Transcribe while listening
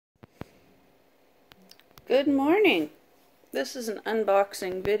Good morning. This is an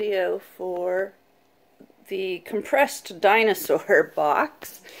unboxing video for the compressed Dinosaur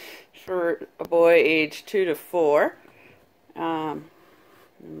box for a boy age 2 to 4.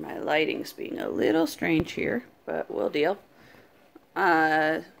 My lighting's being a little strange here, but we'll deal.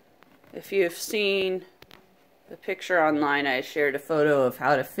 If you've seen the picture online, I shared a photo of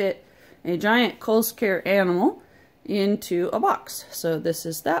how to fit a giant Kohl's Care animal into a box. So this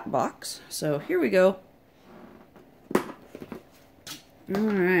is that box. So here we go.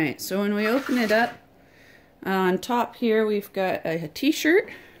 Alright, so when we open it up, on top here we've got a t-shirt.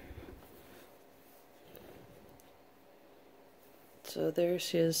 So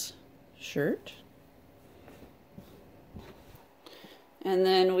there's his shirt. And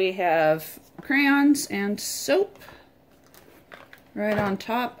then we have crayons and soap right on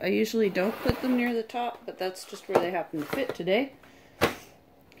top. I usually don't put them near the top, but that's just where they happen to fit today.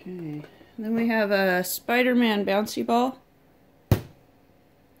 Okay, then we have a Spider-Man bouncy ball.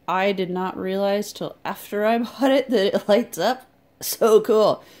 I did not realize till after I bought it that it lights up. So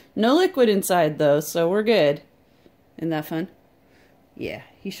cool. No liquid inside though, so we're good. Isn't that fun? Yeah,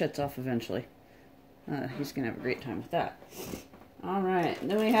 he shuts off eventually. He's gonna have a great time with that. Alright,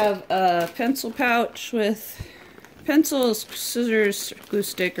 then we have a pencil pouch with pencils, scissors, glue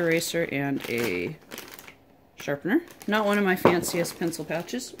stick, eraser, and a sharpener. Not one of my fanciest pencil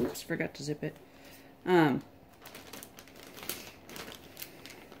pouches. Oops, forgot to zip it.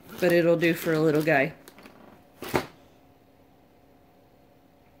 But it'll do for a little guy.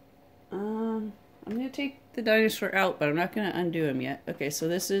 I'm going to take the dinosaur out, but I'm not going to undo him yet. Okay, so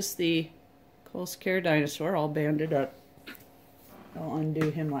this is the Kohl's Care dinosaur, all banded up. I'll undo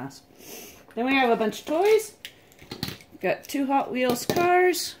him last. Then we have a bunch of toys. Got 2 Hot Wheels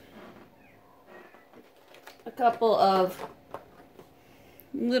cars. A couple of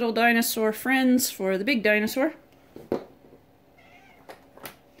little dinosaur friends for the big dinosaur.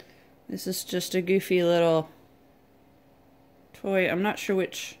 This is just a goofy little toy. I'm not sure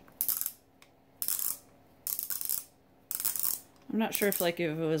if if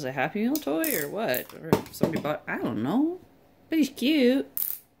it was a Happy Meal toy or what, or if somebody bought, I don't know. But he's cute.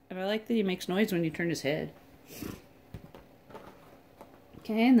 And I like that he makes noise when you turn his head.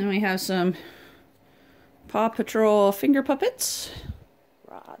 Okay, and then we have some Paw Patrol finger puppets.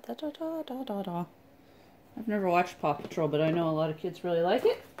 I've never watched Paw Patrol, but I know a lot of kids really like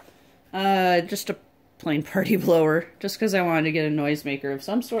it. Just a plain party blower, just because I wanted to get a noisemaker of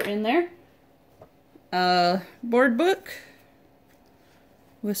some sort in there. Board book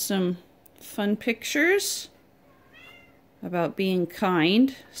with some fun pictures about being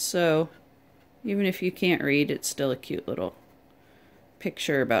kind, so even if you can't read, it's still a cute little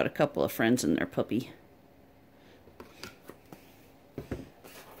picture about a couple of friends and their puppy.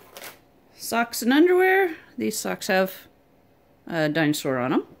 Socks and underwear. These socks have a dinosaur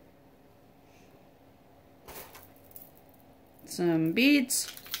on them. Some beads,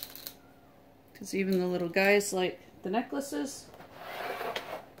 because even the little guys like the necklaces.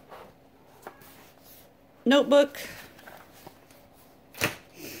 Notebook.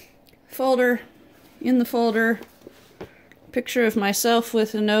 Folder. In the folder, picture of myself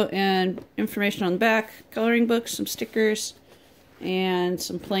with a note and information on the back. Coloring book, some stickers, and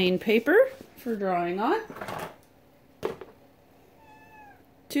some plain paper for drawing on.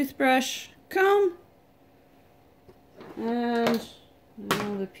 Toothbrush, comb. And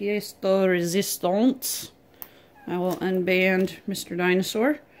the pièce de résistance. I will unband Mr.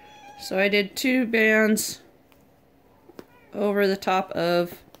 Dinosaur. So I did 2 bands over the top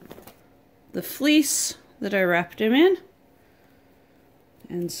of the fleece that I wrapped him in.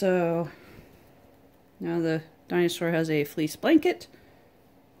 And so now the dinosaur has a fleece blanket.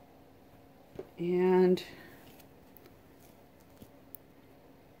 And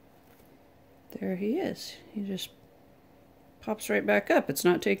there he is. He just pops right back up. It's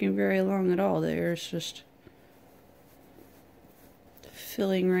not taking very long at all. The air is just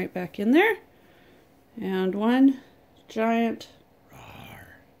filling right back in there. And one giant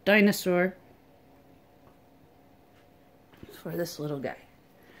dinosaur for this little guy.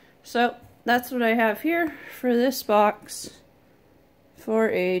 So that's what I have here for this box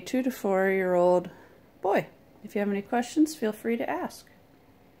for a 2 to 4 year old boy. If you have any questions, feel free to ask.